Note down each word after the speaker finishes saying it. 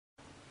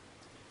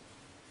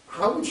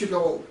How would you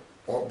know,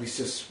 or we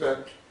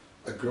suspect,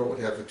 a girl would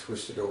have a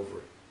twisted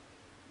ovary?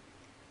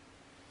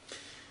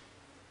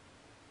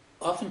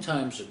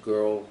 Oftentimes, a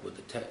girl with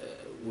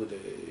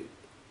a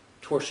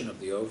torsion of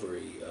the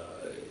ovary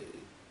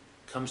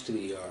comes to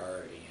the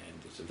ER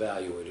and is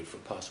evaluated for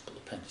possible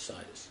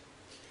appendicitis.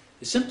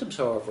 The symptoms,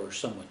 however, are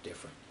somewhat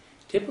different.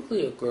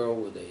 Typically, a girl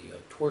with a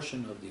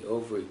torsion of the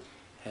ovary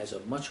has a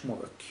much more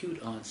acute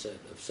onset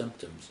of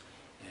symptoms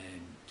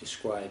and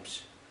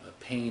describes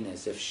pain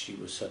as if she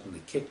was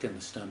suddenly kicked in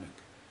the stomach.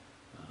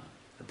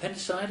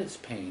 Appendicitis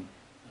pain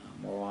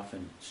more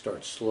often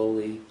starts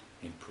slowly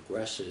and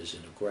progresses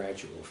in a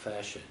gradual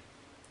fashion.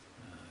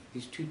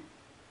 These two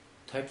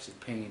types of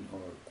pain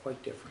are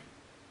quite different.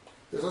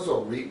 There's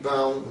also a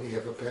rebound when you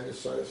have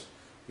appendicitis.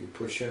 You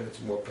push in,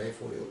 it's more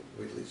painful when you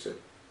release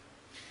it.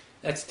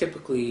 That's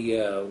typically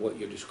what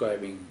you're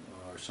describing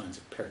are signs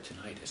of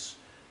peritonitis.